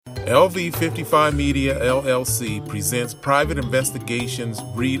LV55 Media LLC presents Private Investigations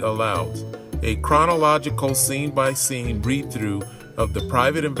Read Alouds, a chronological scene-by-scene read-through of the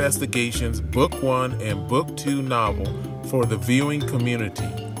Private Investigations Book 1 and Book 2 novel for the viewing community.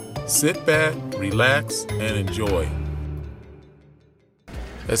 Sit back, relax, and enjoy.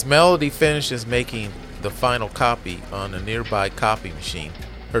 As Melody finishes making the final copy on a nearby copy machine,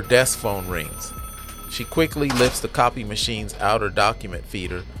 her desk phone rings. She quickly lifts the copy machine's outer document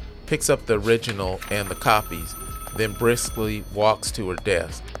feeder, picks up the original and the copies, then briskly walks to her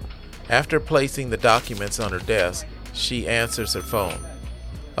desk. After placing the documents on her desk, she answers her phone.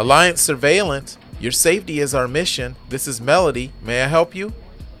 Alliance Surveillance, your safety is our mission. This is Melody. May I help you?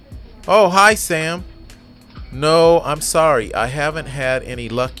 Oh, hi, Sam. No, I'm sorry. I haven't had any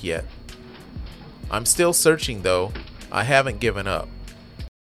luck yet. I'm still searching, though. I haven't given up.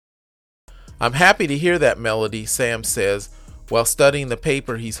 I'm happy to hear that, Melody, Sam says, while studying the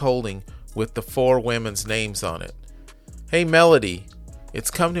paper he's holding with the 4 women's names on it. Hey, Melody,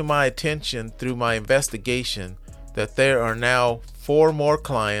 it's come to my attention through my investigation that there are now 4 more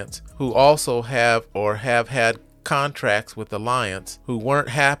clients who also have or have had contracts with Alliance who weren't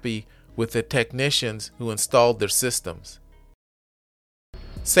happy with the technicians who installed their systems.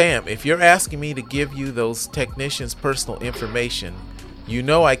 Sam, if you're asking me to give you those technicians' personal information, you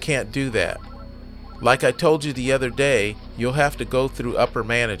know I can't do that. Like I told you the other day, you'll have to go through upper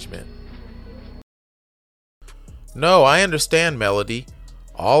management. No, I understand, Melody.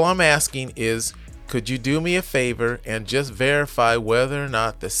 All I'm asking is, could you do me a favor and just verify whether or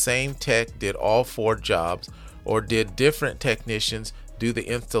not the same tech did all 4 jobs, or did different technicians do the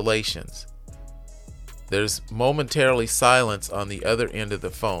installations? There's momentarily silence on the other end of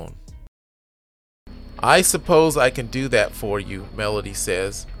the phone. I suppose I can do that for you, Melody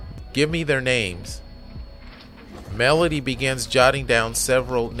says. Give me their names. Melody begins jotting down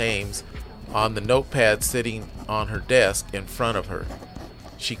several names on the notepad sitting on her desk in front of her.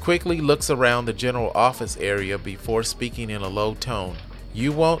 She quickly looks around the general office area before speaking in a low tone.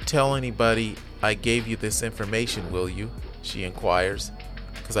 You won't tell anybody I gave you this information, will you? She inquires.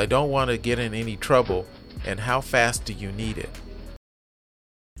 Because I don't want to get in any trouble, and how fast do you need it?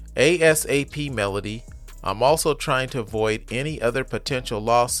 ASAP, Melody. I'm also trying to avoid any other potential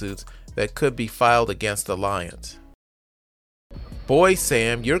lawsuits that could be filed against Alliance. Boy,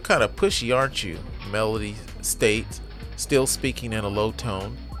 Sam, you're kind of pushy, aren't you? Melody states, still speaking in a low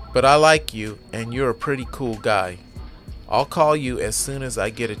tone. But I like you, and you're a pretty cool guy. I'll call you as soon as I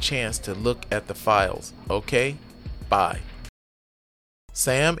get a chance to look at the files, okay? Bye.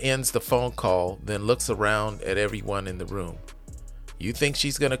 Sam ends the phone call, then looks around at everyone in the room. You think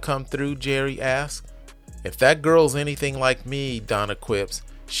she's gonna come through? Jerry asks. If that girl's anything like me, Donna quips,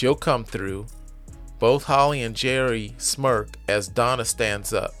 she'll come through. Both Holly and Jerry smirk as Donna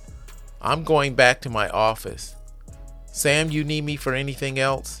stands up. I'm going back to my office. Sam, you need me for anything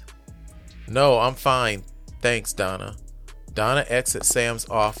else? No, I'm fine. Thanks, Donna. Donna exits Sam's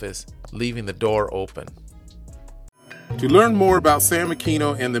office, leaving the door open. To learn more about Sam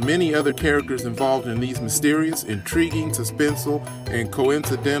Aquino and the many other characters involved in these mysterious, intriguing, suspenseful, and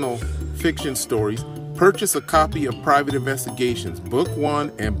coincidental fiction stories, purchase a copy of Private Investigations, Book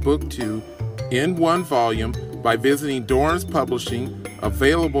 1 and Book 2, in one volume by visiting Dorrance Publishing,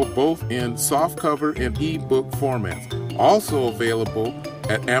 available both in softcover and ebook formats. Also available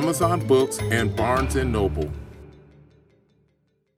at Amazon Books and Barnes & Noble.